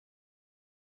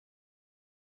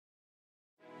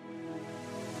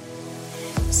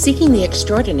Seeking the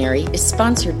Extraordinary is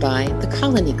sponsored by The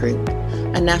Colony Group,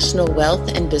 a national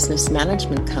wealth and business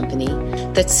management company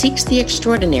that seeks the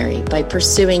extraordinary by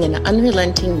pursuing an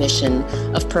unrelenting mission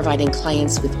of providing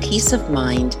clients with peace of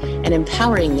mind and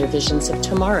empowering their visions of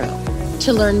tomorrow.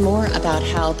 To learn more about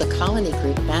how The Colony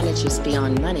Group manages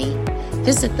beyond money,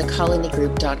 visit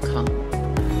thecolonygroup.com.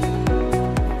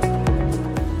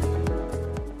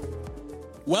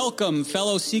 Welcome,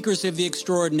 fellow seekers of the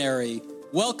extraordinary.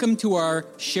 Welcome to our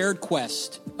shared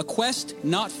quest. A quest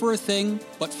not for a thing,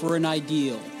 but for an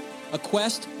ideal. A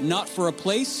quest not for a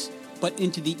place, but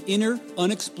into the inner,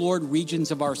 unexplored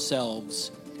regions of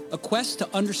ourselves. A quest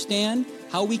to understand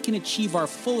how we can achieve our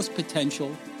fullest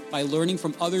potential by learning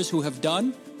from others who have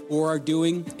done or are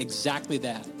doing exactly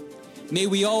that. May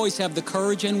we always have the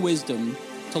courage and wisdom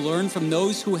to learn from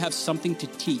those who have something to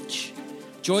teach.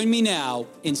 Join me now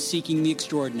in Seeking the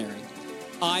Extraordinary.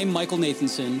 I'm Michael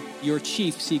Nathanson, your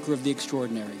Chief Seeker of the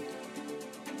Extraordinary.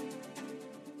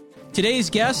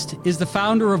 Today's guest is the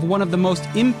founder of one of the most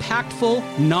impactful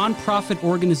nonprofit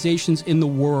organizations in the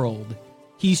world.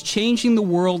 He's changing the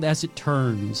world as it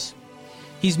turns.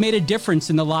 He's made a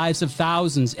difference in the lives of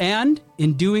thousands and,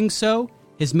 in doing so,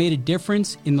 has made a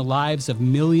difference in the lives of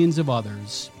millions of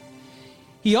others.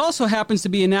 He also happens to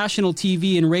be a national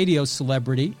TV and radio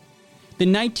celebrity,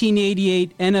 the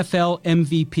 1988 NFL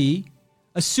MVP,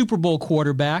 a Super Bowl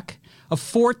quarterback, a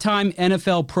four-time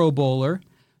NFL Pro Bowler,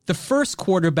 the first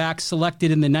quarterback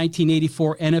selected in the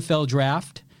 1984 NFL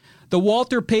Draft, the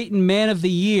Walter Payton Man of the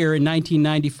Year in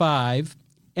 1995,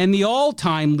 and the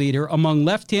all-time leader among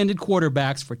left-handed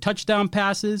quarterbacks for touchdown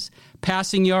passes,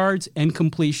 passing yards, and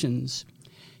completions.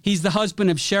 He's the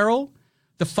husband of Cheryl,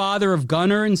 the father of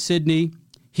Gunnar and Sydney.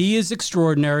 He is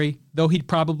extraordinary, though he'd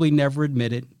probably never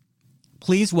admit it.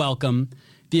 Please welcome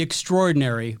the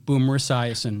extraordinary Boomer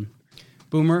Esiason.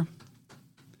 Boomer,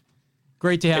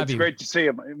 great to have you. It's great to see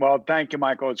you. Well, thank you,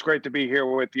 Michael. It's great to be here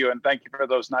with you, and thank you for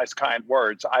those nice, kind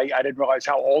words. I didn't realize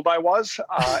how old I was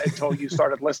until you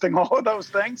started listing all of those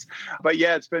things. But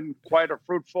yeah, it's been quite a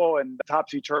fruitful and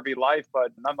topsy-turvy life,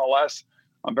 but nonetheless,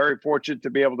 I'm very fortunate to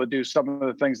be able to do some of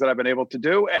the things that I've been able to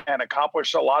do and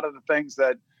accomplish a lot of the things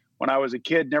that when I was a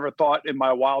kid, never thought in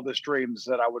my wildest dreams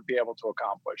that I would be able to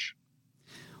accomplish.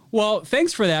 Well,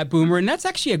 thanks for that, Boomer. And that's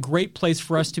actually a great place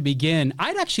for us to begin.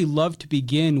 I'd actually love to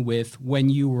begin with when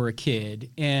you were a kid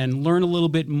and learn a little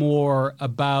bit more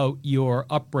about your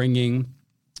upbringing.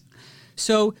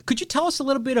 So could you tell us a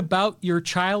little bit about your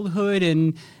childhood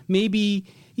and maybe,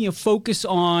 focus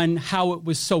on how it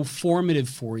was so formative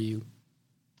for you?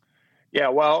 Yeah,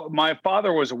 well, my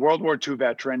father was a World War II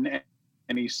veteran,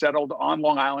 and he settled on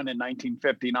Long Island in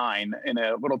 1959 in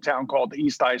a little town called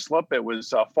East Islip. It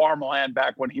was farmland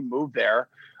back when he moved there.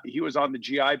 He was on the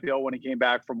GI Bill when he came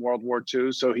back from World War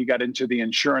II, so he got into the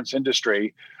insurance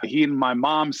industry. He and my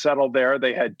mom settled there.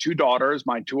 They had two daughters,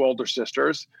 my two older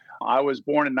sisters. I was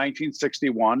born in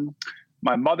 1961.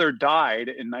 My mother died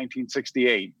in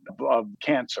 1968 of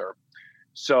cancer.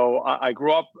 So I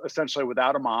grew up essentially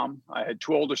without a mom. I had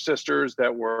two older sisters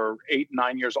that were 8 and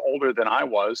 9 years older than I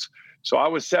was. So I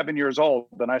was 7 years old,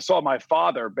 and I saw my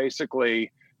father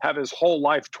basically have his whole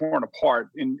life torn apart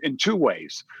in two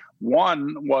ways.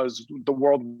 One was the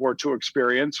World War II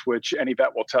experience, which any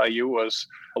vet will tell you was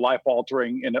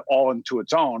life-altering all into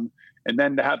its own. And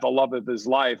then to have the love of his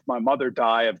life, my mother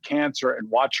die of cancer, and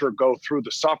watch her go through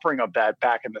the suffering of that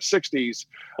back in the 60s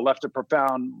left a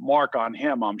profound mark on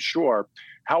him, I'm sure.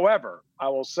 However, I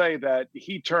will say that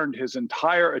he turned his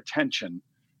entire attention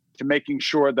to making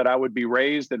sure that I would be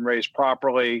raised and raised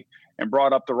properly and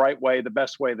brought up the right way, the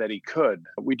best way that he could.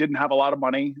 We didn't have a lot of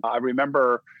money. I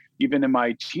remember even in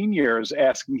my teen years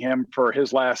asking him for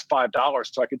his last $5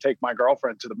 so I could take my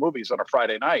girlfriend to the movies on a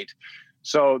Friday night.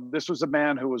 So this was a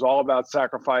man who was all about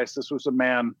sacrifice. This was a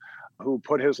man who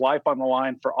put his life on the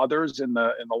line for others in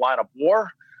the line of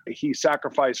war. He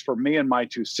sacrificed for me and my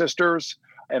two sisters,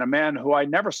 and a man who I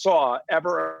never saw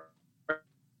ever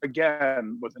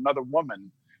again with another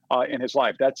woman in his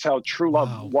life. That's how true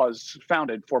love was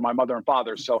founded for my mother and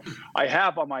father. So I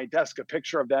have on my desk a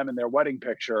picture of them in their wedding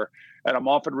picture, and I'm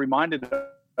often reminded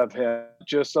of him,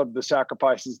 just of the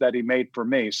sacrifices that he made for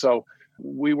me. So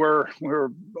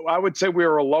I would say we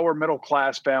were a lower middle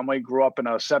class family, grew up in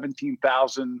a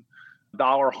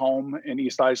 $17,000 home in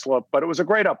East Islip, but it was a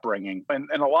great upbringing.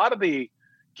 And a lot of the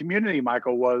community,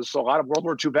 Michael, was a lot of World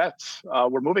War II vets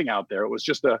were moving out there. It was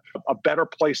just a better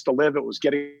place to live. It was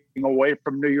getting away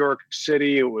from New York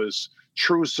City. It was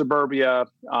true suburbia.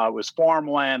 It was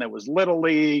farmland. It was Little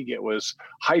League. It was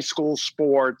high school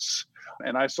sports.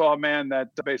 And I saw a man that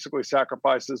basically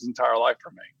sacrificed his entire life for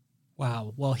me.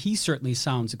 Wow. Well, he certainly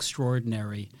sounds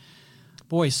extraordinary.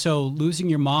 Boy, so losing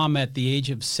your mom at the age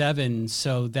of 7,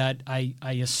 so that I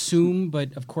assume,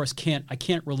 but of course I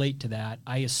can't relate to that.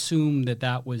 I assume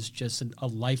that was just a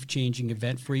life-changing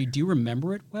event for you. Do you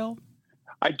remember it well?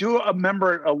 I do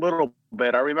remember it a little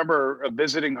bit. I remember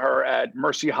visiting her at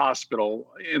Mercy Hospital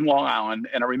in Long Island,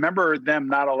 and I remember them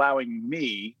not allowing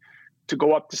me to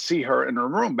go up to see her in her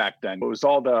room back then. It was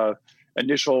all the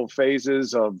initial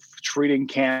phases of treating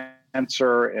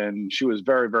cancer, and she was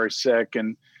very, very sick.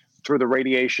 And through the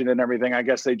radiation and everything, I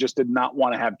guess they just did not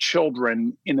want to have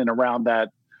children in and around that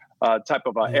type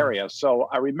of area. So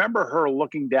I remember her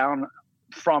looking down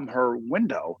from her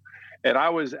window, and I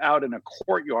was out in a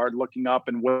courtyard looking up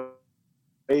and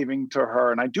waving to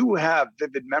her. And I do have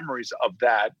vivid memories of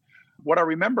that. What I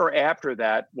remember after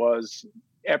that was,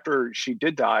 after she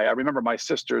did die, I remember my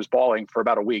sisters bawling for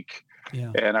about a week.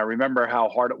 Yeah. And I remember how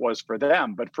hard it was for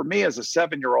them. But for me as a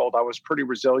 7-year-old, I was pretty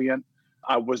resilient.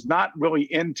 I was not really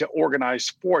into organized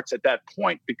sports at that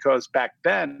point, because back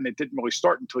then it didn't really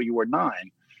start until you were 9.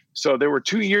 So there were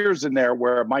 2 years in there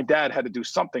where my dad had to do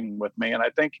something with me. And I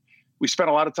think we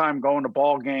spent a lot of time going to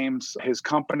ball games. His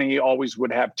company always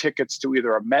would have tickets to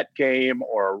either a Met game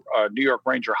or a New York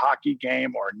Ranger hockey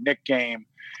game or a Knick game.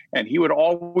 And he would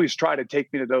always try to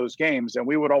take me to those games, and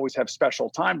we would always have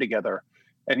special time together.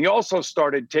 And he also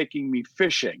started taking me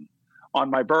fishing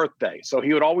on my birthday. So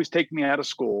he would always take me out of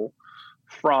school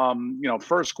from,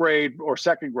 first grade or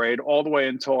second grade all the way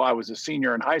until I was a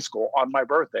senior in high school on my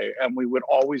birthday. And we would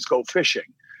always go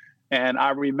fishing. And I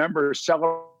remember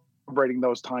celebrating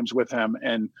those times with him.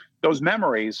 And those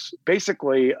memories,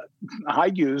 basically, I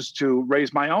used to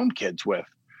raise my own kids with.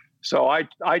 So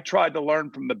I tried to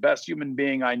learn from the best human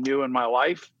being I knew in my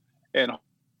life. And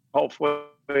hopefully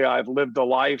I've lived a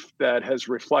life that has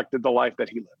reflected the life that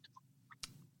he lived.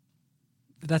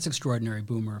 That's extraordinary,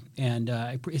 Boomer. And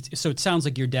so it sounds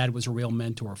like your dad was a real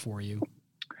mentor for you.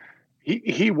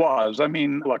 He was. I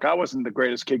mean, look, I wasn't the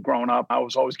greatest kid growing up. I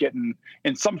was always getting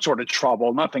in some sort of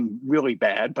trouble, nothing really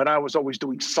bad, but I was always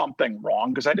doing something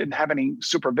wrong because I didn't have any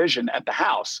supervision at the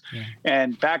house. Yeah.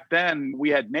 And back then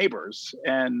we had neighbors,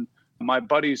 and my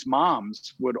buddies'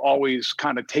 moms would always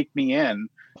kind of take me in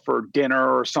for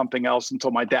dinner or something else until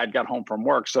my dad got home from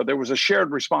work. So there was a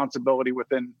shared responsibility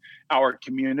within our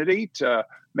community to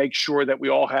make sure that we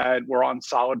all were on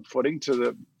solid footing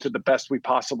to the best we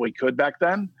possibly could back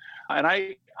then. And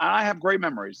I have great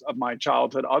memories of my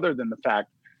childhood, other than the fact,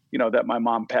 that my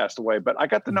mom passed away. But I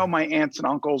got to know my aunts and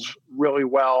uncles really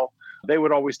well. They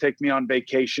would always take me on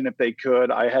vacation if they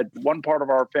could. I had one part of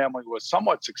our family was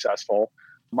somewhat successful.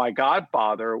 My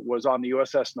godfather was on the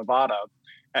USS Nevada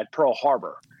at Pearl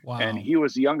Harbor. Wow. And he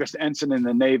was the youngest ensign in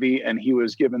the Navy, and he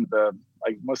was given the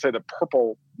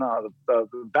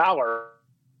Valor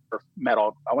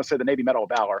Medal. I want to say the Navy Medal of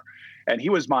Valor. And he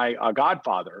was my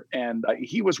godfather, and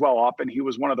he was well up, and he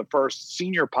was one of the first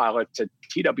senior pilots at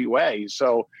TWA.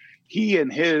 So he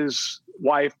and his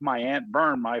wife, my Aunt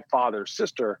Vern, my father's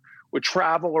sister, would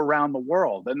travel around the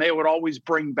world, and they would always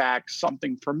bring back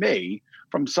something for me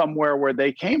from somewhere where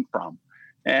they came from.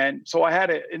 And so I had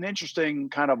an interesting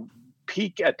kind of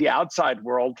peek at the outside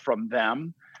world from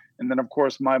them. And then, of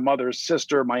course, my mother's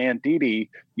sister, my Aunt Dee Dee,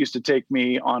 used to take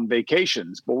me on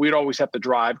vacations, but we'd always have to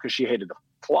drive because she hated to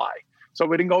fly. So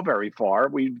we didn't go very far.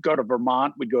 We'd go to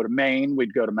Vermont, we'd go to Maine,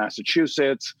 we'd go to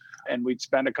Massachusetts, and we'd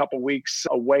spend a couple weeks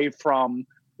away from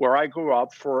where I grew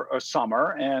up for a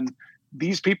summer. And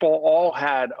these people all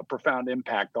had a profound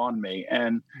impact on me,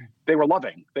 and they were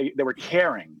loving. They were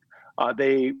caring.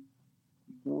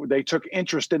 They took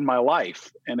interest in my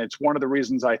life. And it's one of the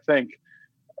reasons I think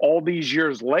all these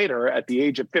years later, at the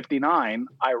age of 59,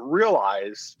 I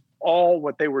realized all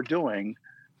what they were doing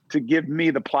to give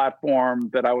me the platform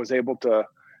that I was able to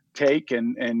take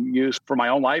and use for my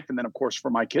own life, and then, of course,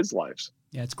 for my kids' lives.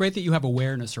 Yeah, it's great that you have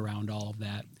awareness around all of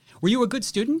that. Were you a good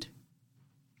student?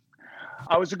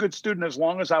 I was a good student as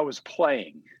long as I was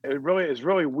playing. It is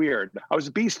really weird. I was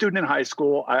a B student in high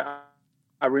school.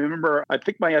 I remember, I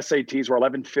think my SATs were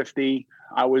 1150.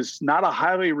 I was not a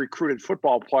highly recruited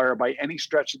football player by any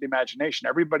stretch of the imagination.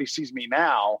 Everybody sees me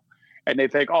now and they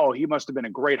think, oh, he must have been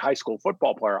a great high school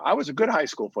football player. I was a good high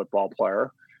school football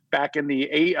player. Back in the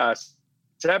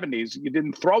 70s, you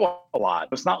didn't throw a lot.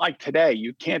 It's not like today.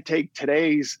 You can't take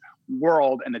today's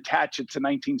world and attach it to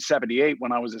 1978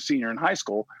 when I was a senior in high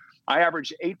school. I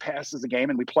averaged 8 passes a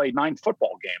game, and we played 9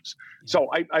 football games. So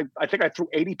I think I threw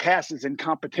 80 passes in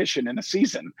competition in a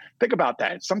season. Think about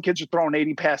that. Some kids are throwing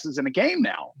 80 passes in a game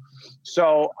now.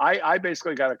 So I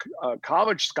basically got a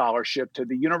college scholarship to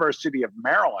the University of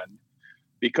Maryland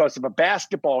because of a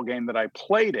basketball game that I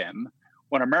played in,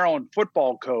 when a Maryland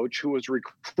football coach who was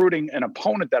recruiting an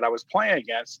opponent that I was playing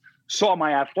against saw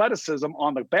my athleticism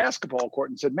on the basketball court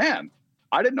and said, man,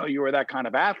 I didn't know you were that kind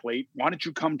of athlete. Why don't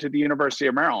you come to the University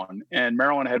of Maryland? And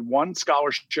Maryland had one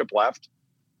scholarship left.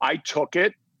 I took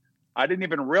it. I didn't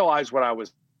even realize what I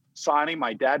was signing.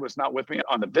 My dad was not with me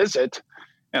on the visit.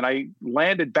 And I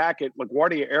landed back at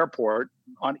LaGuardia Airport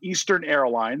on Eastern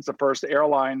Airlines, the first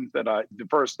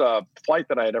flight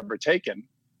that I had ever taken.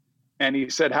 And he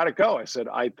said, how'd it go? I said,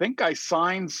 I think I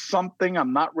signed something.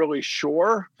 I'm not really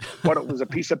sure what it was, a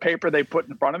piece of paper they put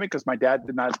in front of me because my dad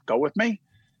did not go with me.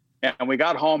 And we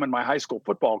got home and my high school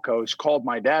football coach called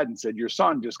my dad and said, your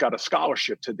son just got a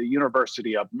scholarship to the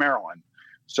University of Maryland.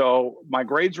 So my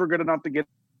grades were good enough to get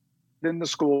into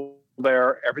school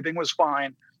there. Everything was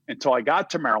fine until I got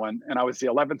to Maryland, and I was the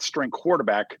 11th string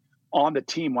quarterback on the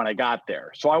team when I got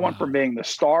there. So I went from being the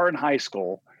star in high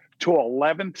school to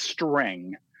 11th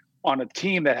string on a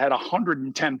team that had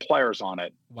 110 players on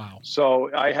it. Wow.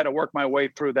 So I had to work my way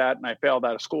through that, and I failed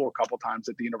out of school a couple times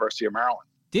at the University of Maryland.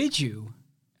 Did you?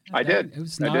 I did. I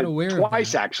was not aware twice,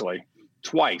 of that. Actually.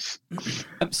 Twice.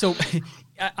 So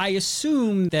I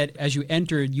assume that as you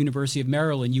entered University of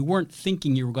Maryland, you weren't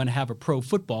thinking you were going to have a pro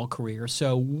football career.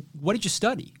 So what did you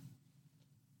study?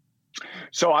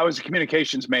 So I was a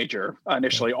communications major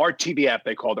initially, RTVF,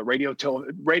 they called it, radio,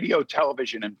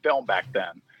 television, and film back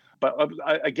then. But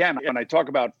again, when I talk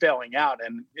about failing out,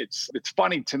 and it's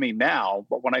funny to me now,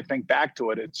 but when I think back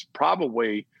to it, it's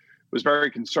probably was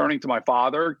very concerning to my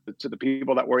father, to the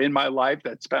people that were in my life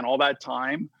that spent all that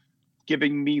time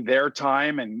giving me their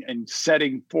time and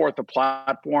setting forth a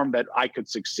platform that I could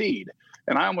succeed.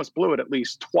 And I almost blew it at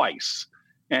least twice.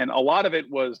 And a lot of it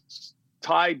was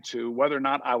tied to whether or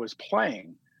not I was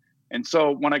playing. And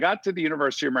so when I got to the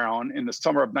University of Maryland in the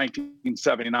summer of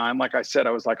 1979, like I said,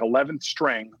 I was like 11th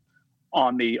string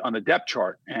on the depth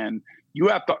chart. And you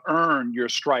have to earn your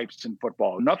stripes in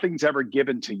football. Nothing's ever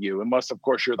given to you unless, of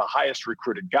course, you're the highest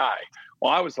recruited guy.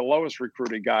 Well, I was the lowest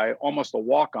recruited guy, almost a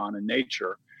walk-on in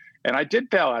nature. And I did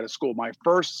fail out of school my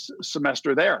first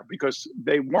semester there because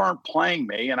they weren't playing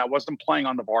me, and I wasn't playing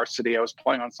on the varsity. I was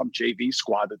playing on some JV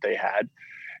squad that they had.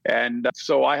 And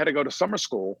so I had to go to summer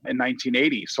school in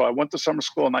 1980. So I went to summer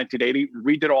school in 1980,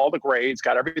 redid all the grades,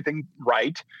 got everything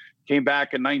right, came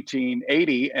back in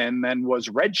 1980, and then was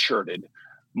redshirted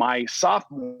my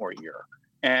sophomore year.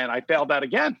 And I failed out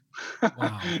again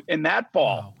in that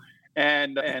fall. Wow.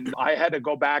 And I had to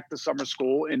go back to summer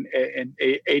school in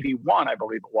 81, I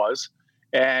believe it was,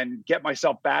 and get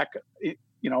myself back,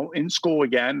 in school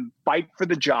again, fight for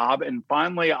the job. And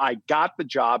finally, I got the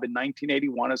job in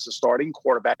 1981 as the starting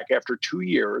quarterback after 2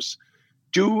 years,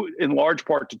 due in large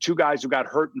part to two guys who got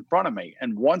hurt in front of me.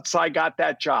 And once I got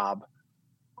that job,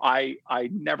 I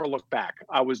never looked back.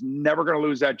 I was never going to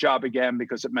lose that job again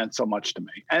because it meant so much to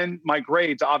me. And my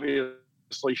grades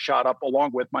obviously shot up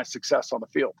along with my success on the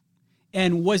field.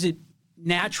 And was it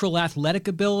natural athletic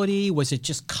ability? Was it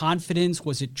just confidence?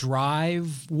 Was it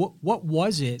drive? What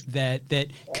was it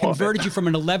that converted you from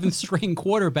an 11th string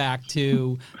quarterback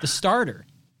to the starter?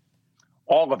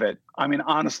 All of it. I mean,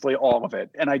 honestly, all of it.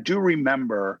 And I do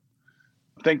remember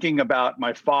thinking about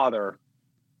my father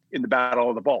in the Battle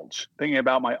of the Bulge, thinking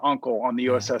about my uncle on the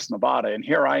USS Nevada. And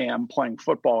here I am playing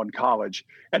football in college.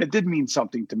 And it did mean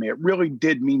something to me. It really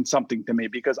did mean something to me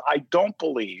because I don't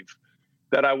believe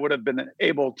that I would have been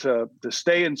able to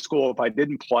stay in school if I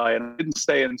didn't play. And I didn't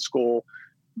stay in school.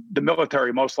 The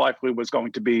military most likely was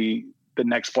going to be the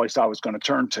next place I was going to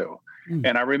turn to.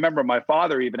 And I remember my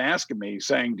father even asking me,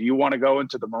 saying, do you want to go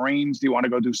into the Marines? Do you want to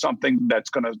go do something that's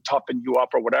going to toughen you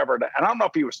up or whatever? And I don't know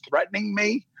if he was threatening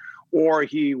me or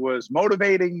he was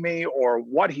motivating me or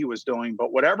what he was doing,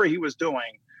 but whatever he was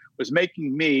doing was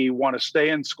making me want to stay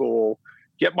in school,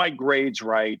 get my grades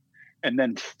right, and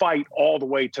then fight all the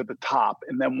way to the top.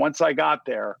 And then once I got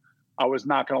there, I was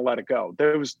not going to let it go.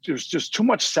 There was just too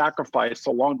much sacrifice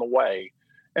along the way.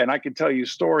 And I can tell you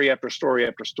story after story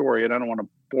after story, and I don't want to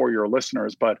bore your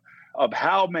listeners, but of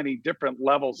how many different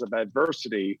levels of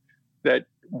adversity that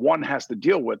one has to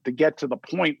deal with to get to the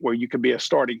point where you can be a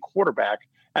starting quarterback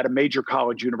at a major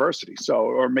college university.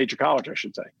 Or major college, I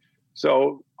should say.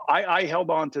 So I held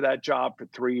on to that job for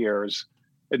 3 years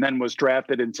and then was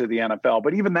drafted into the NFL.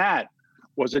 But even that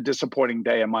was a disappointing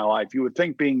day in my life. You would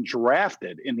think being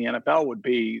drafted in the NFL would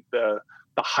be the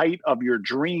height of your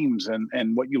dreams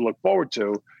and what you look forward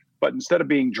to. But instead of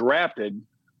being drafted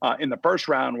in the first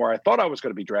round where I thought I was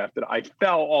going to be drafted, I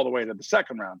fell all the way to the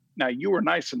second round. Now, you were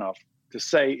nice enough to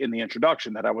say in the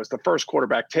introduction that I was the first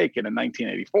quarterback taken in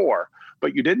 1984,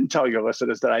 but you didn't tell your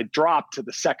listeners that I dropped to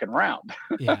the second round.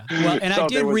 Yeah. Well, and So I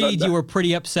did read you were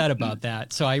pretty upset about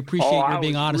that. So I appreciate your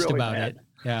being honest really about mad. it.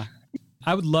 Yeah.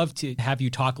 I would love to have you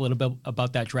talk a little bit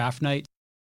about that draft night.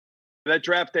 That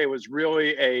draft day was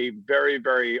really a very,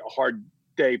 very hard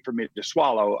day for me to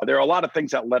swallow. There are a lot of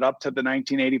things that led up to the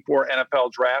 1984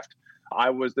 NFL draft. I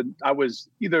was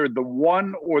either the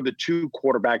 1 or the 2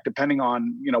 quarterback, depending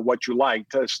on what you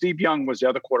liked. Steve Young was the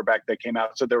other quarterback that came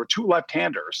out. So there were 2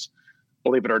 left-handers,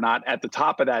 believe it or not, at the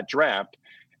top of that draft.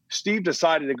 Steve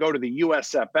decided to go to the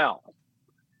USFL,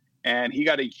 and he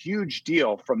got a huge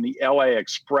deal from the LA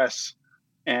Express.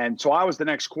 And so I was the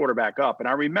next quarterback up. And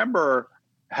I remember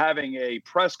having a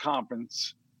press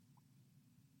conference.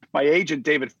 My agent,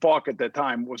 David Falk, at that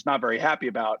time was not very happy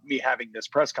about me having this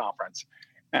press conference.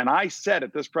 And I said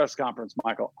at this press conference,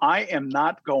 Michael, I am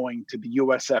not going to the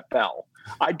USFL.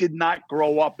 I did not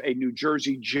grow up a New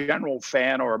Jersey General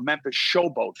fan or a Memphis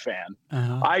Showboat fan.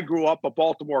 I grew up a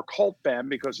Baltimore Colt fan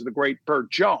because of the great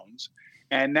Burt Jones.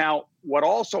 And now what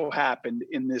also happened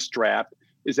in this draft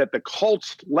is that the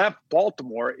Colts left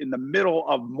Baltimore in the middle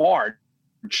of March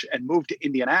and moved to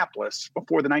Indianapolis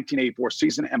before the 1984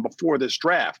 season and before this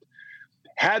draft.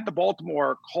 Had the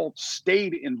Baltimore Colts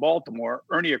stayed in Baltimore,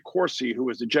 Ernie Accorsi, who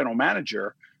was the general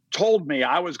manager, told me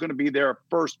I was going to be their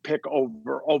first pick in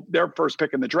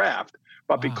the draft.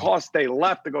 But because they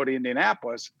left to go to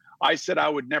Indianapolis, I said I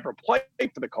would never play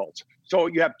for the Colts. So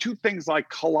you have 2 things like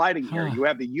colliding here. You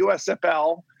have the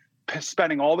USFL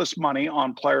spending all this money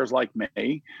on players like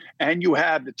me, and you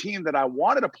have the team that I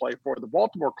wanted to play for, the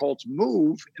Baltimore Colts,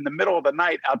 move in the middle of the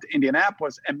night out to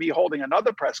Indianapolis, and me holding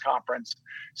another press conference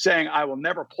saying I will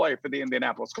never play for the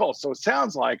Indianapolis Colts. So it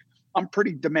sounds like I'm a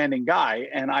pretty demanding guy,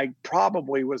 and I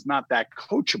probably was not that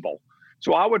coachable.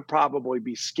 So I would probably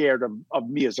be scared of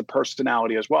me as a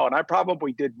personality as well. And I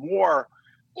probably did more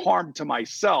harm to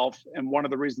myself, and one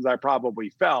of the reasons I probably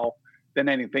fell, than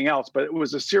anything else. But it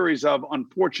was a series of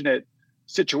unfortunate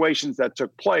situations that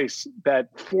took place that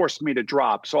forced me to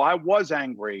drop. So I was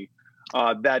angry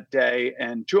that day.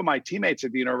 And 2 of my teammates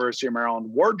at the University of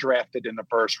Maryland were drafted in the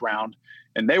first round.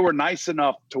 And they were nice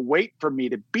enough to wait for me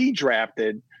to be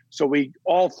drafted so we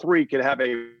all 3 could have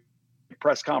a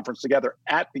press conference together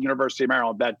at the University of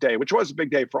Maryland that day, which was a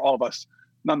big day for all of us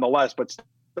nonetheless, but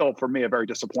still for me, a very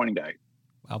disappointing day.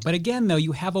 Wow. But again, though,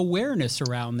 you have awareness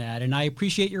around that, and I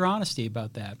appreciate your honesty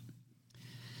about that.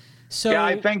 So yeah,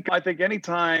 I think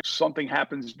anytime something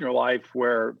happens in your life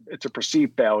where it's a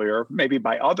perceived failure, maybe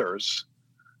by others,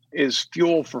 is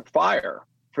fuel for fire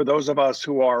for those of us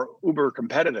who are uber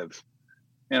competitive.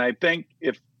 And I think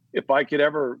if I could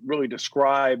ever really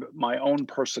describe my own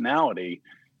personality,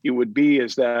 it would be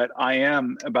is that I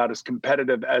am about as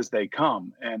competitive as they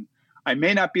come. And I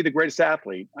may not be the greatest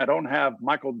athlete. I don't have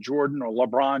Michael Jordan or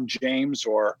LeBron James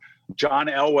or John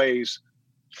Elway's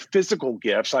physical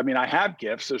gifts. I mean, I have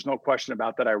gifts. There's no question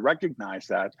about that. I recognize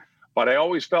that. But I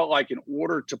always felt like in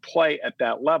order to play at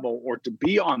that level or to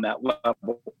be on that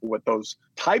level with those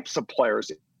types of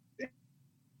players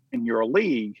in your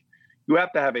league, you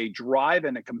have to have a drive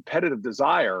and a competitive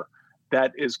desire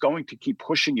that is going to keep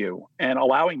pushing you and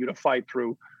allowing you to fight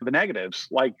through the negatives,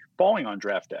 like falling on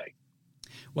draft day.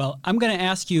 Well, I'm going to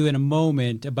ask you in a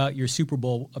moment about your Super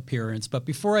Bowl appearance, but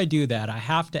before I do that, I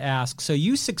have to ask, so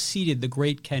you succeeded the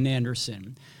great Ken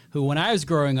Anderson, who when I was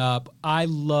growing up, I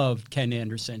loved Ken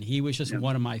Anderson. He was just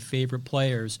one of my favorite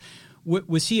players.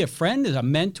 Was he a friend, a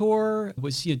mentor?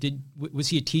 Was he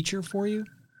a teacher for you?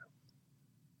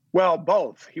 Well,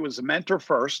 both. He was a mentor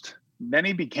first, then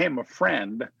he became a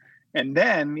friend, and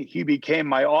then he became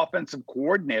my offensive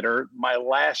coordinator my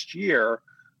last year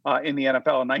in the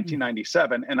NFL in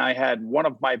 1997. And I had one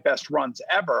of my best runs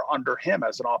ever under him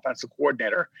as an offensive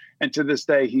coordinator. And to this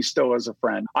day, he still is a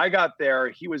friend. I got there,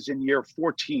 he was in year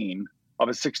 14 of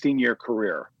a 16-year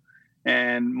career.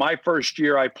 And my first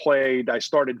year I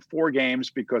started 4 games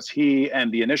because he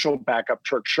and the initial backup,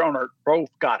 Turk Schonert, both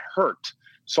got hurt.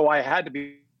 So I had to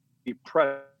be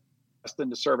pressed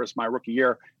into service my rookie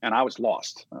year, and I was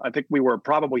lost. I think we were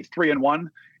probably 3-1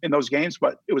 in those games,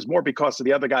 but it was more because of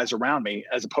the other guys around me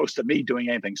as opposed to me doing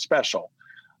anything special.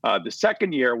 The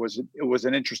second year was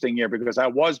an interesting year because I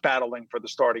was battling for the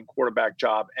starting quarterback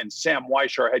job, and Sam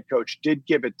Weish, our head coach, did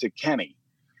give it to Kenny.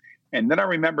 And then I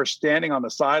remember standing on the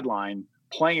sideline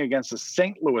playing against the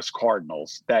St. Louis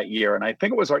Cardinals that year, and I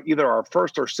think it was either our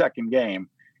first or second game,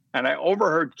 and I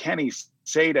overheard Kenny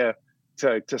say to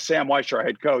Sam Weish, our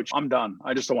head coach, "I'm done.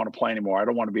 I just don't want to play anymore. I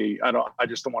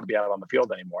just don't want to be out on the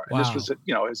field anymore." Wow. And this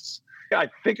was, I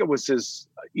think it was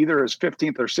either his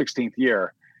 15th or 16th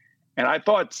year. And I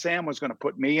thought Sam was going to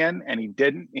put me in, and he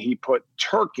didn't. He put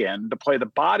Turk in to play the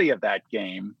body of that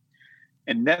game.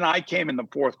 And then I came in the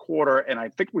fourth quarter, and I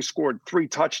think we scored 3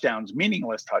 touchdowns,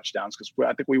 meaningless touchdowns, because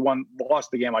I think we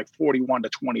lost the game like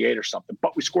 41-28 or something.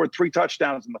 But we scored 3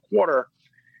 touchdowns in the quarter.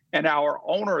 And our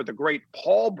owner, the great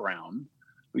Paul Brown,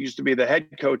 who used to be the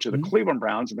head coach of the Cleveland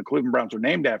Browns, and the Cleveland Browns were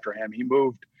named after him. He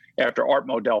moved after Art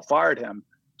Modell fired him,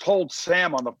 told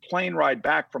Sam on the plane ride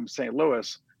back from St.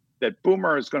 Louis that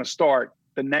Boomer is going to start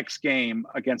the next game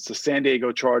against the San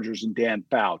Diego Chargers and Dan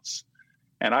Fouts.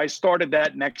 And I started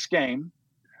that next game,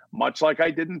 much like I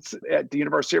did at the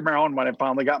University of Maryland when I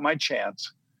finally got my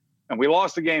chance. And we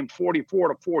lost the game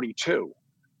 44-42.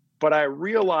 But I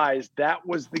realized that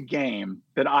was the game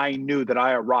that I knew that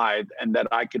I arrived and that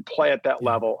I could play at that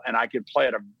level, and I could play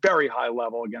at a very high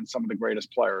level against some of the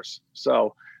greatest players.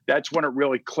 So that's when it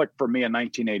really clicked for me in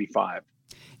 1985.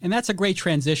 And that's a great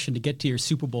transition to get to your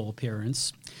Super Bowl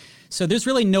appearance. So there's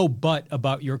really no but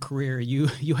about your career. You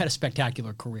had a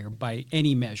spectacular career by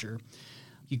any measure.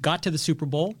 You got to the Super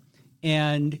Bowl,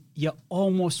 and you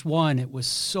almost won. It was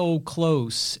so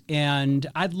close. And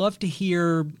I'd love to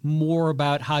hear more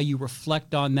about how you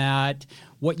reflect on that,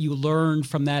 what you learned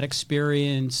from that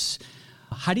experience.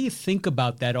 How do you think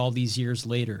about that all these years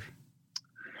later?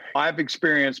 I've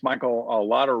experienced, Michael, a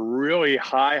lot of really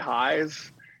high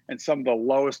highs and some of the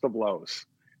lowest of lows.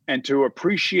 And to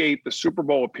appreciate the Super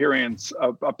Bowl appearance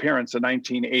in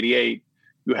 1988,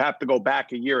 you have to go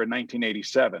back a year in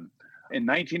 1987. In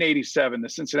 1987, the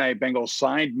Cincinnati Bengals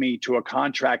signed me to a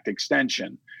contract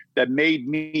extension that made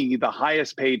me the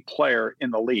highest paid player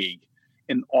in the league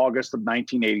in August of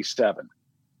 1987.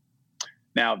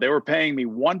 Now, they were paying me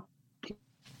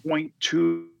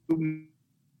 $1.2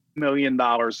 million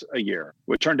a year,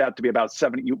 which turned out to be about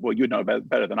you know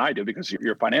better than I do because of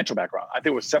your financial background. I think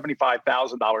it was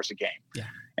 $75,000 a game. Yeah.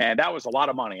 And that was a lot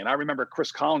of money. And I remember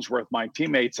Chris Collinsworth, my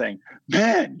teammate, saying,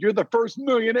 "Man, you're the first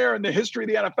millionaire in the history of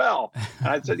the NFL." And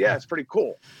I said, "Yeah, it's pretty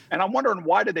cool." And I'm wondering,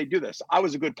 why did they do this? I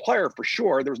was a good player for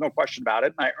sure. There was no question about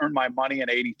it. And I earned my money in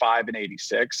 85 and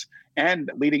 86. And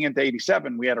leading into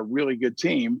 87, we had a really good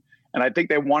team. And I think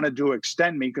they wanted to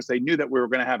extend me because they knew that we were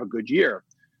going to have a good year.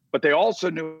 But they also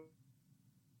knew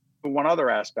one other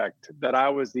aspect, that I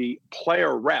was the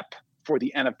player rep for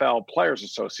the NFL Players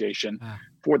Association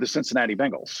for the Cincinnati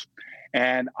Bengals.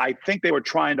 And I think they were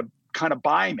trying to kind of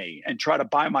buy me and try to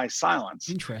buy my silence.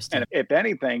 Interesting. And if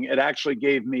anything, it actually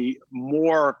gave me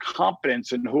more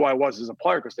confidence in who I was as a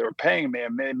player because they were paying me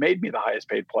and it made me the highest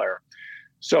paid player.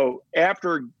 So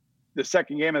after the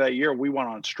second game of that year, we went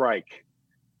on strike.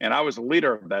 And I was the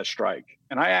leader of that strike.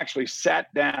 And I actually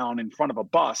sat down in front of a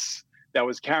bus that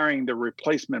was carrying the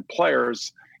replacement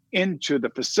players into the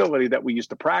facility that we used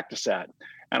to practice at.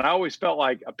 And I always felt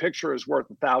like a picture is worth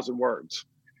 1,000 words.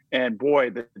 And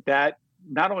boy, that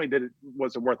not only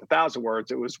was it worth 1,000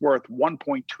 words, it was worth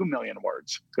 1.2 million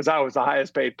words because I was the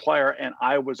highest paid player and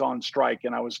I was on strike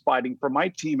and I was fighting for my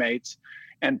teammates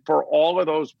and for all of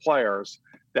those players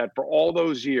that for all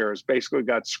those years basically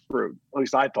got screwed. At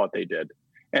least I thought they did.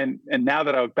 And now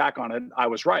that I was back on it, I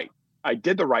was right. I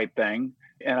did the right thing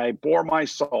and I bore my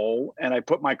soul and I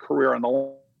put my career on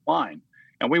the line.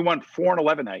 And we went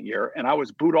 4-11 that year. And I was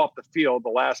booed off the field the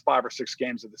last 5 or 6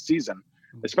 games of the season,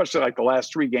 especially like the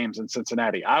last 3 games in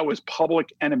Cincinnati. I was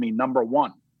public enemy number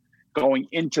 1 going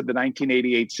into the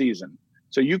 1988 season.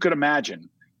 So you could imagine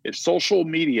if social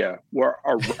media were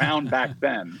around back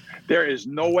then, there is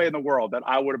no way in the world that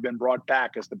I would have been brought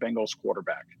back as the Bengals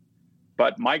quarterback.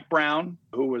 But Mike Brown,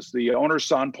 who was the owner's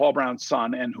son, Paul Brown's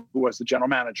son, and who was the general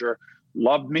manager,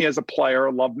 loved me as a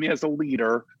player, loved me as a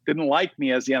leader, didn't like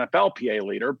me as the NFLPA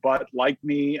leader, but liked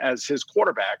me as his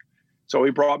quarterback. So he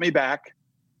brought me back,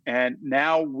 and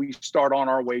now we start on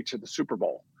our way to the Super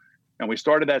Bowl. And we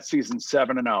started that season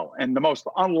 7-0. And the most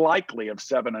unlikely of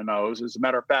 7-0s, as a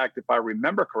matter of fact, if I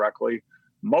remember correctly,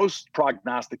 most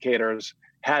prognosticators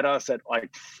had us at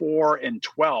like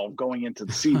 4-12 going into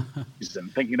the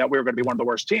season, thinking that we were going to be one of the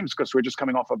worst teams because we were just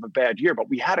coming off of a bad year, but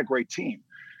we had a great team.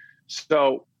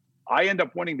 So I end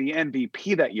up winning the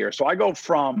MVP that year. So I go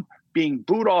from being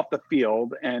booed off the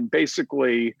field and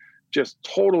basically just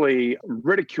totally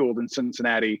ridiculed in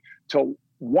Cincinnati to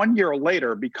 1 year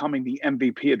later becoming the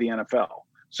MVP of the NFL.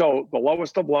 So the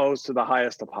lowest of lows to the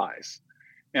highest of highs.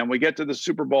 And we get to the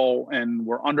Super Bowl and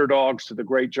we're underdogs to the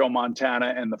great Joe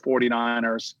Montana and the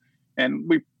 49ers. And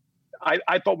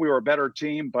I thought we were a better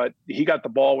team, but he got the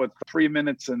ball with 3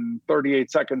 minutes and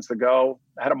 38 seconds to go,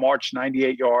 had to march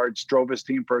 98 yards, drove his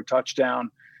team for a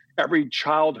touchdown. Every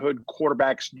childhood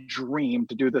quarterback's dream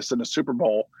to do this in a Super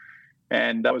Bowl.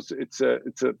 And it's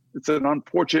an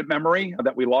unfortunate memory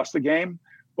that we lost the game,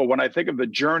 But when I think of the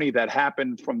journey that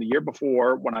happened from the year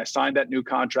before, when I signed that new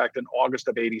contract in August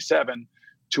of 87,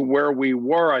 to where we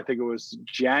were, I think it was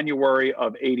January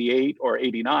of 88 or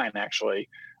 89, actually.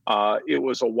 It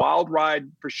was a wild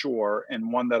ride for sure,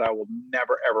 and one that I will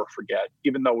never, ever forget,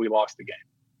 even though we lost the game.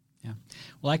 Yeah.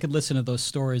 Well, I could listen to those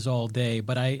stories all day,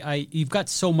 but you've got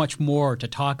so much more to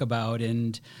talk about,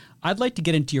 and I'd like to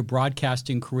get into your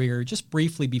broadcasting career just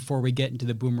briefly before we get into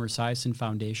the Boomer Esiason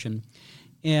Foundation.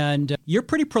 And you're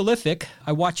pretty prolific.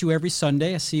 I watch you every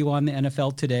Sunday. I see you on the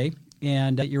NFL Today,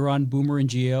 and you're on Boomer and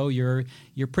Geo. You're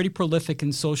pretty prolific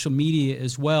in social media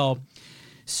as well.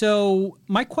 So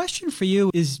my question for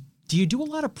you is, do you do a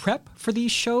lot of prep for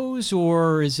these shows,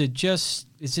 or does it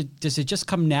just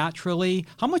come naturally?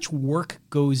 How much work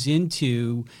goes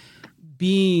into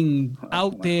being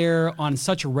out there on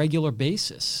such a regular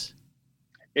basis?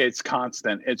 It's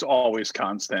constant. It's always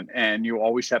constant. And you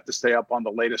always have to stay up on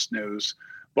the latest news,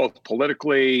 both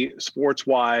politically,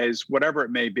 sports-wise, whatever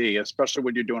it may be, especially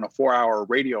when you're doing a 4-hour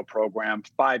radio program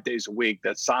 5 days a week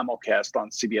that's simulcast on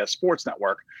CBS Sports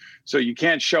Network. So you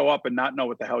can't show up and not know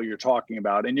what the hell you're talking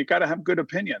about. And you got to have good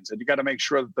opinions. And you got to make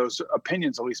sure that those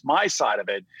opinions, at least my side of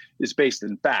it, is based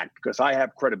in fact, because I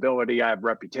have credibility, I have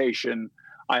reputation,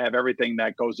 I have everything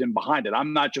that goes in behind it.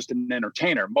 I'm not just an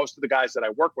entertainer. Most of the guys that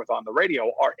I work with on the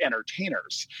radio are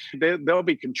entertainers. They'll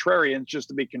be contrarians just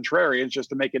to be contrarians, just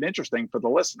to make it interesting for the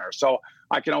listener. So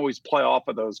I can always play off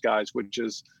of those guys, which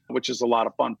is a lot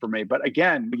of fun for me. But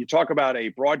again, when you talk about a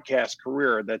broadcast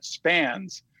career that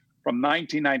spans from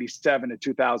 1997 to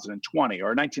 2020, or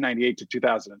 1998 to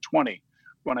 2020,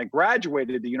 when I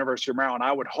graduated at the University of Maryland,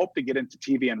 I would hope to get into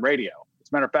TV and radio.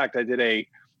 As a matter of fact, I did an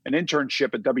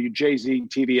internship at WJZ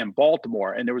TV in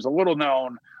Baltimore, and there was a little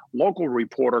known local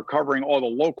reporter covering all the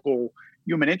local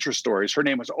human interest stories. Her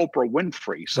name was Oprah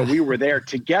Winfrey. So we were there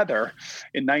together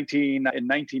in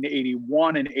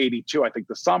 1981 and 82, I think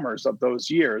the summers of those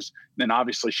years. And then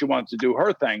obviously she wanted to do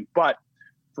her thing. But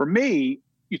for me,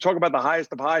 you talk about the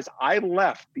highest of highs. I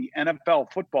left the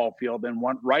NFL football field and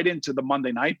went right into the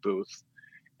Monday night booth,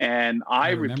 and I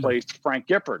replaced Frank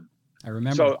Gifford. I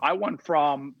remember. So I went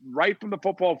right from the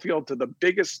football field to the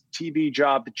biggest TV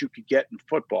job that you could get in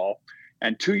football.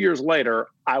 And 2 years later,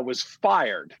 I was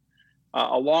fired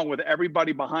along with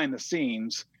everybody behind the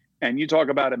scenes. And you talk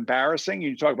about embarrassing,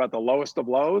 you talk about the lowest of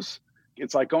lows.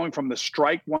 It's like going from the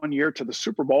strike 1 year to the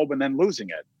Super Bowl and then losing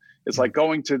it. It's like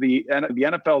going to the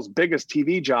NFL's biggest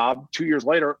TV job 2 years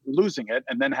later, losing it,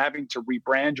 and then having to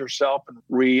rebrand yourself and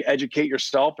re-educate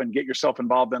yourself and get yourself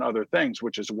involved in other things,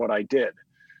 which is what I did.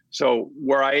 So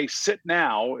where I sit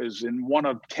now is in one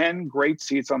of 10 great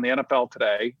seats on the NFL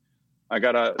Today. I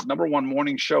got a #1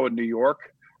 morning show in New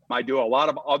York. I do a lot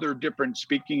of other different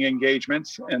speaking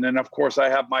engagements. And then, of course, I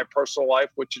have my personal life,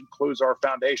 which includes our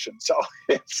foundation. So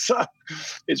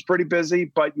it's pretty busy,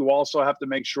 but you also have to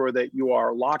make sure that you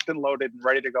are locked and loaded and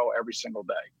ready to go every single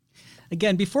day.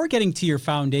 Again, before getting to your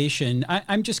foundation,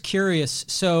 I'm just curious.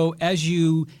 So as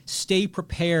you stay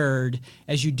prepared,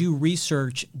 as you do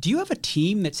research, do you have a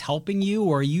team that's helping you,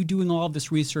 or are you doing all of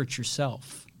this research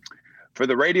yourself? For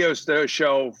the radio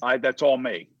show, that's all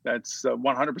me. That's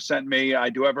 100% me. I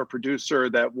do have a producer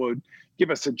that would give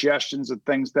us suggestions of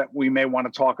things that we may want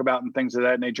to talk about and things of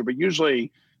that nature. But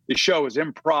usually the show is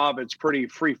improv. It's pretty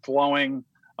free-flowing.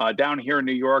 Down here in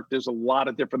New York, there's a lot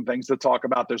of different things to talk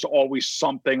about. There's always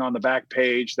something on the back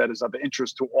page that is of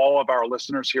interest to all of our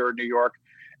listeners here in New York.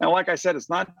 And like I said, it's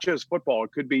not just football.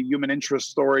 It could be human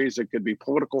interest stories. It could be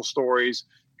political stories.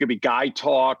 It could be guy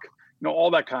talk,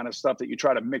 all that kind of stuff that you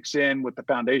try to mix in with the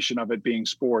foundation of it being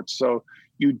sports. So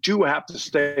you do have to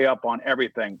stay up on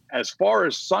everything. As far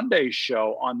as Sunday's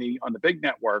show on the big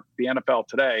network, the NFL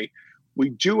Today, we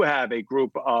do have a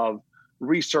group of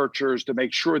researchers to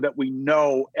make sure that we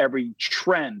know every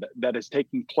trend that is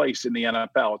taking place in the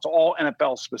NFL. It's all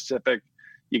NFL specific.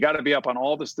 You got to be up on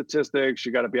all the statistics.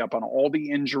 You got to be up on all the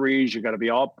injuries. You got to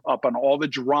be up on all the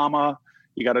drama.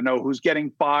 You got to know who's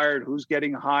getting fired, who's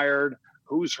getting hired,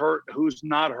 who's hurt, who's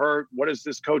not hurt. What is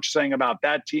this coach saying about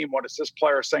that team? What is this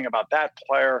player saying about that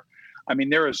player? I mean,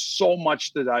 there is so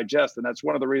much to digest, and that's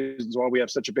one of the reasons why we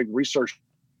have such a big research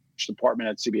department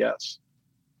at CBS.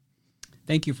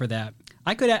 Thank you for that.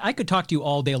 I could talk to you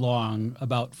all day long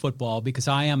about football because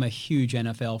I am a huge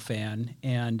NFL fan,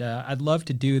 and I'd love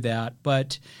to do that.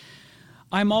 But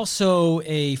I'm also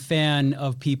a fan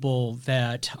of people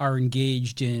that are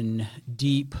engaged in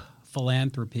deep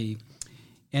philanthropy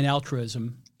and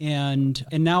altruism. And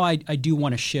now I do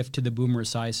want to shift to the Boomer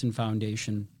Esiason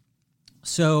Foundation.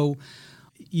 So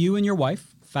you and your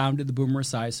wife founded the Boomer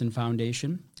Esiason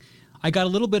Foundation. I got a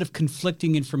little bit of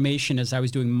conflicting information as I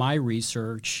was doing my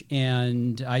research,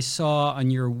 and I saw on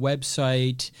your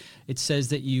website it says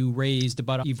that you've raised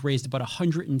about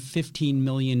 $115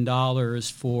 million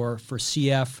for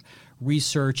CF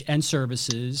research and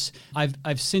services.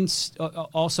 I've since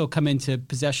also come into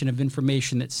possession of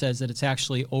information that says that it's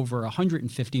actually over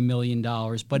 $150 million,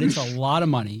 but it's a lot of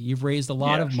money. You've raised a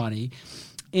lot of money,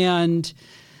 and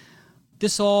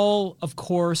this all, of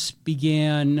course,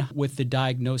 began with the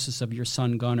diagnosis of your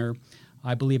son, Gunnar,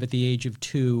 I believe at the age of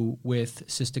 2 with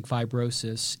cystic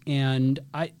fibrosis. And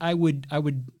I would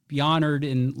be honored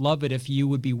and love it if you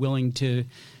would be willing to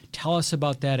tell us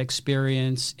about that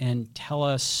experience and tell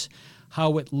us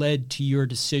how it led to your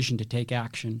decision to take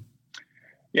action.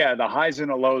 Yeah, the highs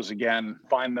and the lows, again,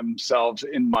 find themselves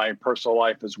in my personal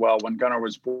life as well. When Gunnar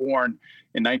was born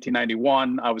in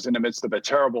 1991, I was in the midst of a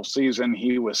terrible season.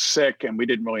 He was sick, and we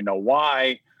didn't really know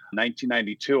why.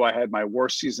 1992, I had my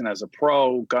worst season as a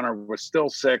pro. Gunnar was still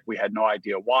sick. We had no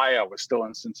idea why. I was still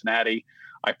in Cincinnati.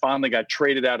 I finally got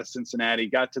traded out of Cincinnati,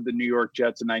 got to the New York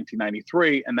Jets in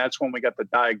 1993, and that's when we got the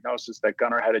diagnosis that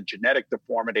Gunnar had a genetic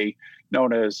deformity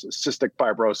known as cystic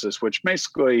fibrosis, which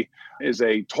basically is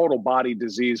a total body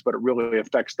disease, but it really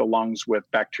affects the lungs with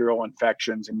bacterial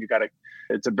infections. And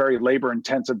it's a very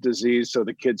labor-intensive disease, so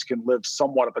the kids can live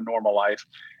somewhat of a normal life.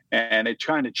 And it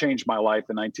kind of changed my life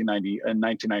in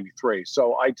 1993.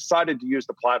 So I decided to use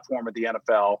the platform of the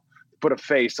NFL put a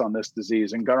face on this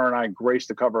disease. And Gunnar and I graced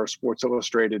the cover of Sports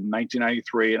Illustrated in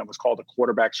 1993, and it was called The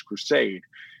Quarterback's Crusade.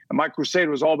 And my crusade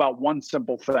was all about one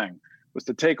simple thing, was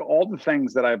to take all the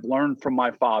things that I've learned from my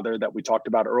father that we talked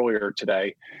about earlier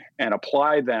today and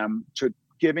apply them to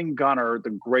giving Gunnar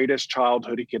the greatest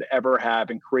childhood he could ever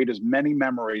have and create as many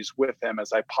memories with him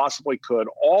as I possibly could,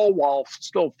 all while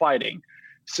still fighting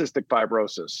cystic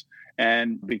fibrosis.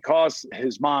 And because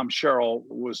his mom, Cheryl,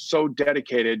 was so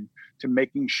dedicated to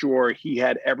making sure he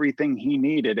had everything he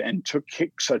needed and took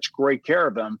such great care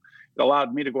of him, it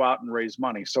allowed me to go out and raise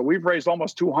money. So we've raised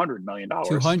almost $200 million.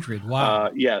 200, wow.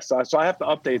 Yes. So I have to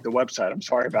update the website. I'm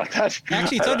sorry about that.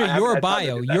 Actually, it's under your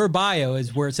bio. Your bio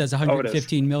is where it says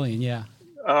 115 million. Yeah.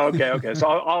 Okay. So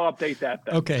I'll update that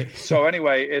then. Okay. So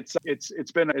anyway,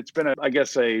 it's been I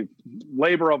guess a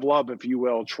labor of love, if you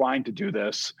will, trying to do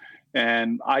this.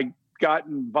 And I got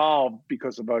involved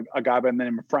because of a guy by the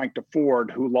name of Frank DeFord,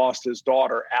 who lost his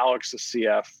daughter, Alex, to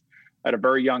CF at a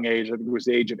very young age. I think it was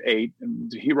the age of 8.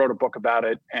 And he wrote a book about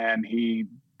it, and he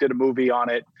did a movie on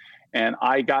it. And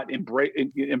I got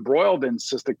embroiled in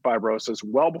cystic fibrosis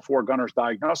well before Gunnar's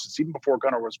diagnosis, even before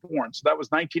Gunnar was born. So that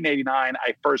was 1989.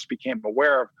 I first became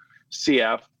aware of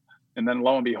CF. And then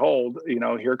lo and behold,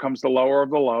 here comes the lower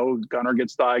of the low. Gunnar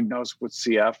gets diagnosed with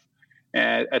CF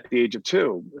at the age of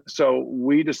 2. So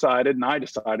I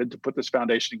decided to put this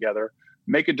foundation together,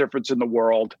 make a difference in the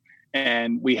world.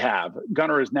 And we have.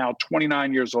 Gunnar is now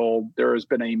 29 years old. There has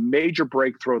been a major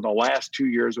breakthrough in the last 2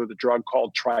 years with a drug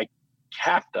called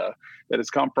Trikafta that has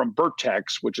come from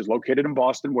Vertex, which is located in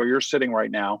Boston, where you're sitting right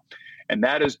now. And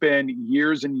that has been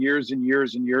years and years and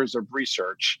years and years of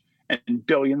research and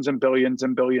billions and billions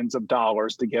and billions of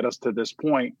dollars to get us to this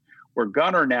point where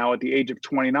Gunnar now at the age of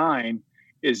 29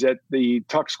 is at the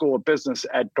Tuck School of Business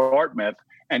at Dartmouth.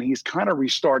 And he's kind of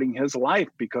restarting his life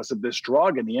because of this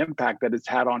drug and the impact that it's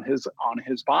had on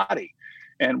his body.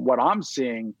 And what I'm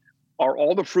seeing are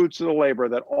all the fruits of the labor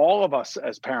that all of us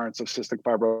as parents of cystic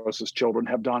fibrosis children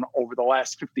have done over the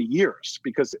last 50 years.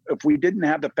 Because if we didn't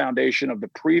have the foundation of the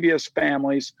previous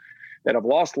families that have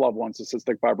lost loved ones to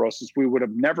cystic fibrosis, we would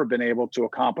have never been able to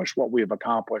accomplish what we have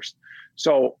accomplished.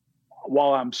 So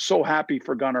while I'm so happy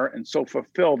for Gunnar and so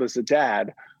fulfilled as a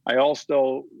dad, I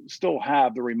also still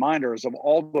have the reminders of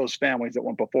all those families that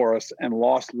went before us and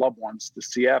lost loved ones to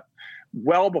CF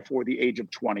well before the age of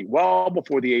 20, well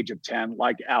before the age of 10,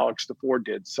 like Alex DeFord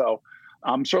did. So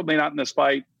I'm certainly not in this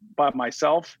fight by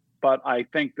myself, but I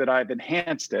think that I've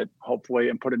enhanced it, hopefully,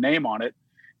 and put a name on it,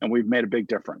 and we've made a big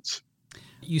difference.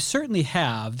 You certainly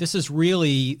have. This is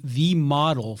really the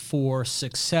model for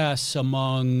success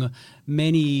among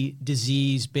many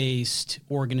disease-based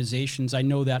organizations. I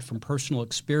know that from personal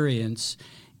experience.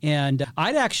 And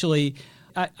I'd actually,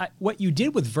 what you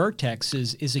did with Vertex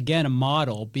is again, a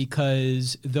model,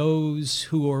 because those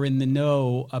who are in the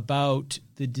know about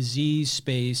the disease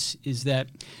space is that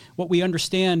what we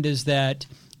understand is that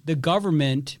the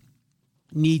government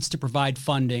needs to provide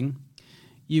funding.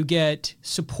 You get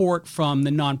support from the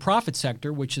nonprofit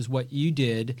sector, which is what you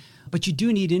did, but you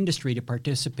do need industry to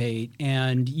participate.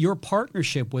 And your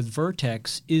partnership with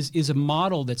Vertex is a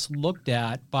model that's looked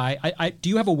at by, do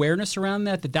you have awareness around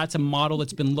that that's a model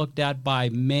that's been looked at by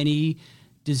many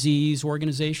disease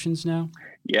organizations now?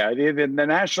 Yeah, the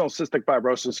National Cystic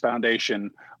Fibrosis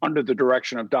Foundation, under the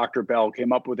direction of Dr. Bell,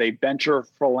 came up with a venture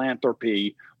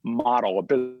philanthropy model, a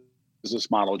business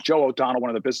model. Joe O'Donnell,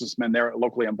 one of the businessmen there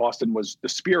locally in Boston, was the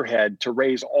spearhead to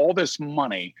raise all this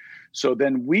money so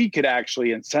then we could actually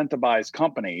incentivize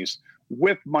companies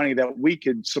with money that we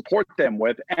could support them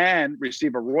with and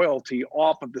receive a royalty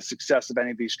off of the success of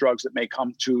any of these drugs that may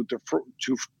come to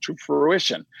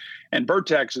fruition. And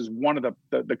Vertex is one of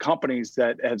the companies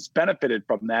that has benefited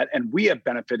from that. And we have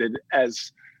benefited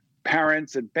as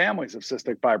parents and families of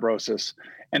cystic fibrosis.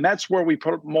 And that's where we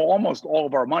put almost all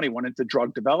of our money went into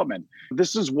drug development.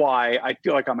 This is why I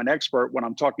feel like I'm an expert when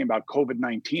I'm talking about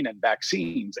COVID-19 and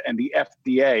vaccines and the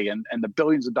FDA and the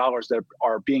billions of dollars that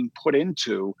are being put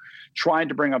into trying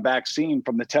to bring a vaccine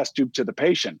from the test tube to the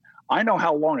patient. I know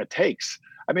how long it takes.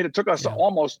 I mean, it took us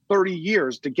almost 30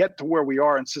 years to get to where we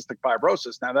are in cystic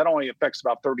fibrosis. Now, that only affects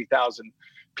about 30,000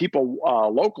 people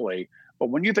locally. But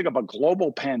when you think of a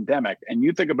global pandemic and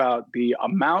you think about the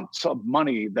amounts of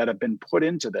money that have been put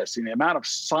into this and the amount of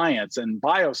science and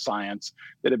bioscience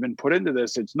that have been put into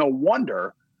this, it's no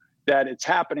wonder that it's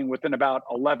happening within about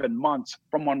 11 months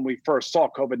from when we first saw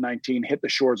COVID-19 hit the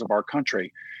shores of our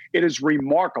country. It is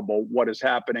remarkable what is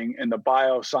happening in the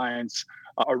bioscience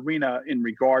arena in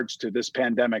regards to this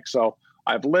pandemic. So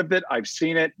I've lived it, I've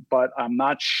seen it, but I'm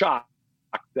not shocked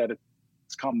that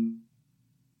it's come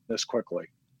this quickly.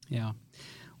 Yeah.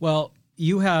 Well,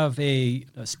 you have a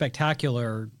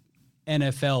spectacular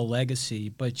NFL legacy,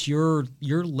 but your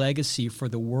legacy for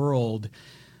the world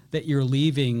that you're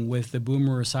leaving with the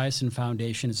Boomer Esiason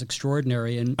Foundation is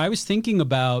extraordinary. And I was thinking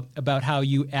about how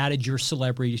you added your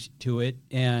celebrity to it,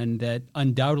 and that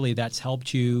undoubtedly that's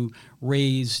helped you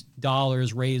raise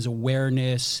dollars, raise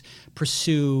awareness,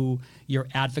 pursue your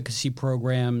advocacy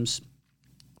programs.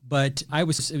 But I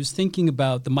was thinking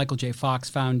about the Michael J. Fox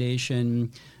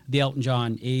Foundation, the Elton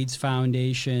John AIDS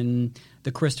Foundation,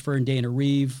 the Christopher and Dana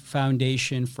Reeve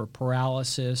Foundation for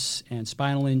paralysis and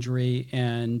spinal injury,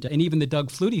 and even the Doug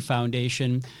Flutie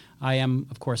Foundation. I am,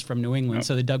 of course, from New England,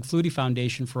 so the Doug Flutie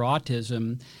Foundation for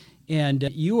autism. And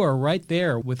you are right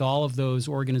there with all of those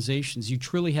organizations. You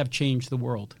truly have changed the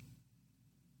world.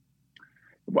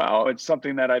 Well, it's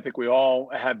something that I think we all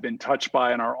have been touched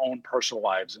by in our own personal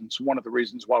lives. And it's one of the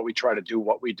reasons why we try to do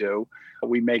what we do.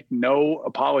 We make no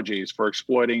apologies for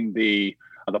exploiting the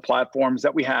platforms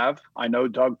that we have. I know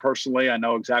Doug personally. I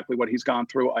know exactly what he's gone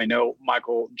through. I know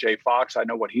Michael J. Fox. I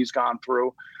know what he's gone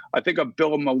through. I think of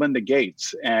Bill and Melinda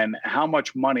Gates and how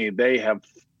much money they have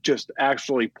just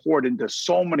actually poured into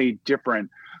so many different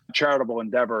charitable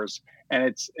endeavors.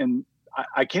 And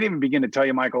I can't even begin to tell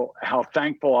you, Michael, how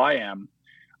thankful I am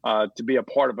to be a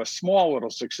part of a small little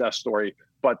success story,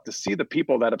 but to see the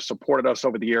people that have supported us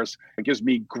over the years, it gives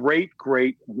me great,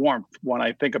 great warmth when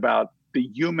I think about the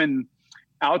human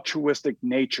altruistic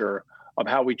nature of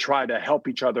how we try to help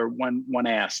each other when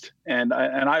asked. And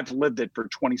I've lived it for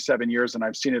 27 years and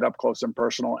I've seen it up close and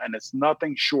personal, and it's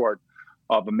nothing short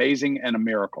of amazing and a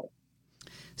miracle.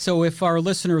 So if our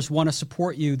listeners want to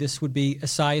support you, this would be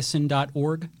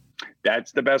esiason.org.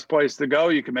 That's the best place to go.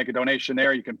 You can make a donation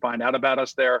there. You can find out about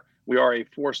us there. We are a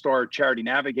 4-star Charity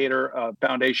Navigator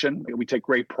foundation. We take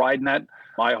great pride in that.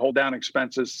 I hold down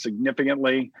expenses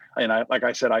significantly. And like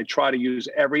I said, I try to use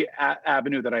every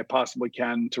avenue that I possibly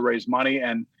can to raise money.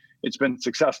 And it's been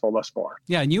successful thus far.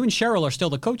 Yeah, and you and Cheryl are still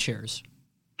the co-chairs.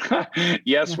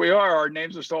 Yes, we are. Our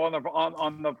names are still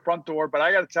on the front door. But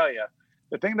I got to tell you,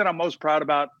 the thing that I'm most proud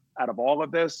about out of all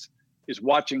of this is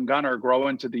watching Gunnar grow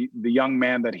into the young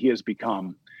man that he has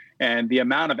become, and the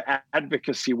amount of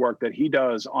advocacy work that he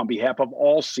does on behalf of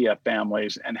all CF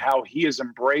families and how he has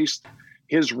embraced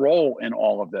his role in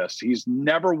all of this. He's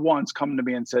never once come to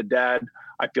me and said, "Dad,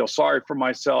 I feel sorry for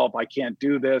myself. I can't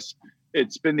do this."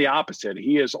 It's been the opposite.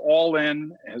 He is all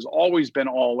in, has always been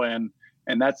all in,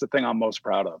 and that's the thing I'm most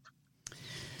proud of.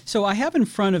 So I have in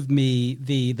front of me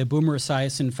the Boomer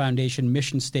Esiason Foundation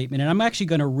mission statement, and I'm actually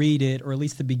going to read it, or at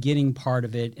least the beginning part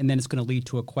of it, and then it's going to lead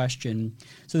to a question.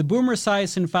 So the Boomer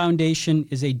Esiason Foundation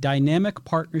is a dynamic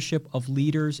partnership of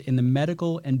leaders in the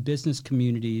medical and business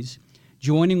communities,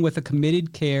 joining with a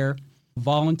committed care of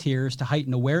volunteers to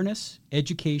heighten awareness,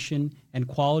 education, and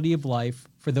quality of life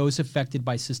for those affected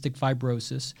by cystic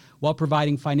fibrosis, while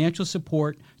providing financial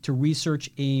support to research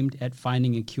aimed at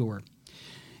finding a cure.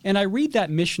 And I read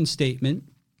that mission statement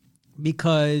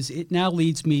because it now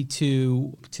leads me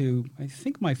to I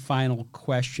think my final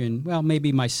question, well,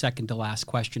 maybe my second to last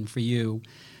question for you,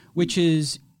 which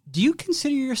is, do you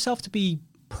consider yourself to be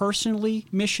personally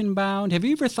mission bound? Have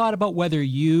you ever thought about whether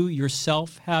you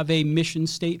yourself have a mission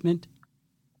statement?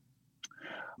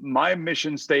 My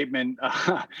mission statement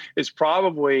is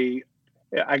probably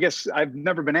I guess I've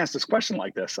never been asked this question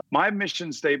like this. My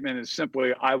mission statement is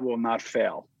simply, I will not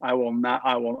fail. I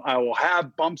will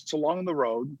have bumps along the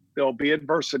road. There'll be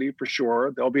adversity for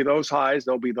sure. There'll be those highs,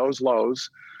 there'll be those lows.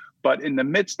 But in the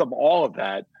midst of all of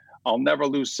that, I'll never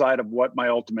lose sight of what my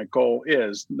ultimate goal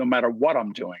is, no matter what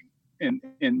I'm doing.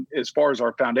 In as far as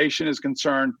our foundation is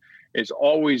concerned, it's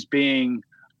always being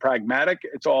pragmatic.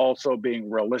 It's also being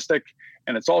realistic.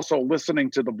 And it's also listening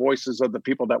to the voices of the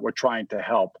people that we're trying to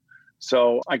help.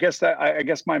 So I guess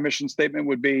my mission statement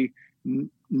would be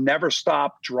never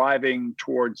stop driving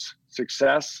towards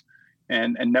success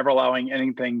and never allowing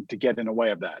anything to get in the way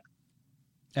of that.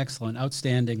 Excellent.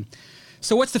 Outstanding.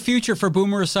 So what's the future for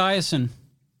Boomer Esiason?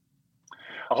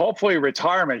 Hopefully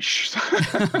retirement.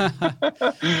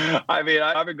 I mean,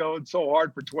 I've been going so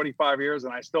hard for 25 years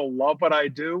and I still love what I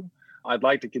do. I'd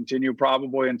like to continue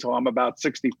probably until I'm about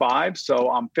 65.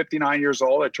 So I'm 59 years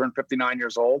old. I turned 59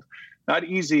 years old. Not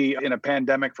easy in a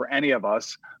pandemic for any of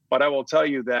us, but I will tell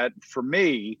you that for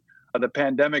me, the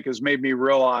pandemic has made me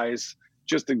realize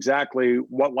just exactly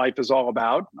what life is all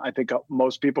about. I think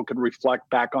most people can reflect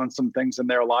back on some things in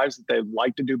their lives that they'd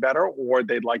like to do better or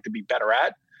they'd like to be better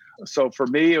at. So for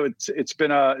me, it's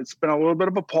been a little bit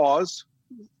of a pause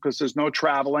because there's no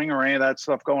traveling or any of that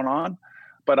stuff going on.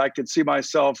 But I could see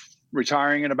myself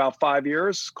retiring in about 5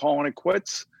 years, calling it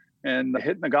quits, and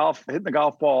hitting the golf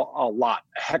ball a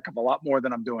heck of a lot more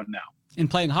than I'm doing now. And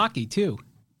playing hockey too.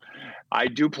 I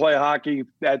do play hockey.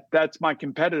 That's my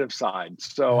competitive side.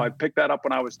 So I picked that up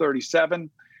when I was 37.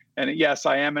 And yes,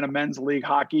 I am in a men's league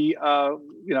hockey,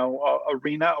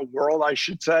 arena, a world, I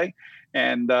should say.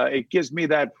 And it gives me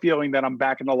that feeling that I'm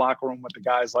back in the locker room with the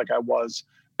guys like I was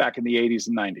back in the 80s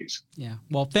and 90s. Yeah.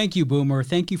 Well, thank you, Boomer.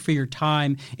 Thank you for your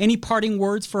time. Any parting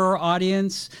words for our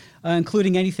audience,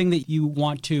 including anything that you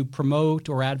want to promote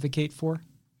or advocate for?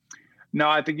 No,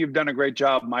 I think you've done a great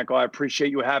job, Michael. I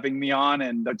appreciate you having me on.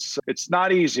 And it's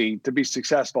not easy to be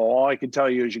successful. All I can tell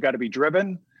you is you got to be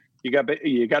driven. You got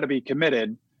to be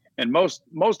committed. And most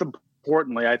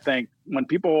importantly, I think when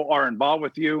people are involved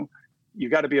with you, you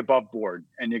got to be above board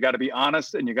and you got to be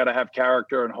honest and you got to have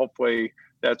character. And hopefully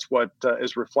that's what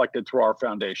is reflected through our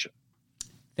foundation.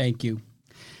 Thank you.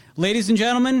 Ladies and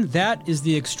gentlemen, that is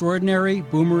the extraordinary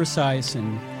Boomer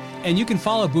Esiason. And you can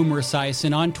follow Boomer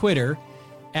Esiason on Twitter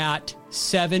at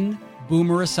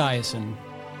 7Boomer Esiason.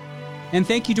 And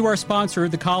thank you to our sponsor,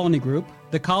 The Colony Group.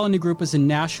 The Colony Group is a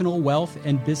national wealth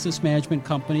and business management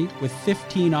company with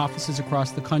 15 offices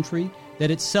across the country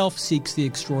that itself seeks the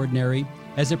extraordinary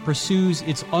as it pursues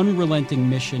its unrelenting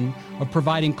mission of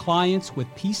providing clients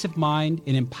with peace of mind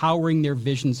and empowering their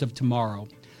visions of tomorrow.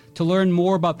 To learn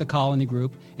more about The Colony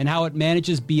Group and how it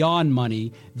manages beyond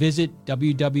money, visit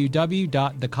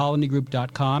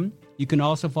www.thecolonygroup.com. You can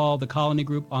also follow The Colony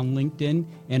Group on LinkedIn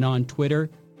and on Twitter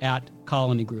at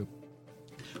Colony Group.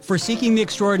 For Seeking the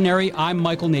Extraordinary, I'm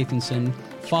Michael Nathanson.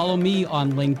 Follow me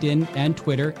on LinkedIn and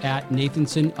Twitter at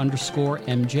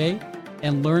Nathanson_MJ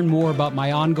and learn more about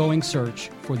my ongoing search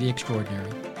for the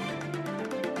extraordinary.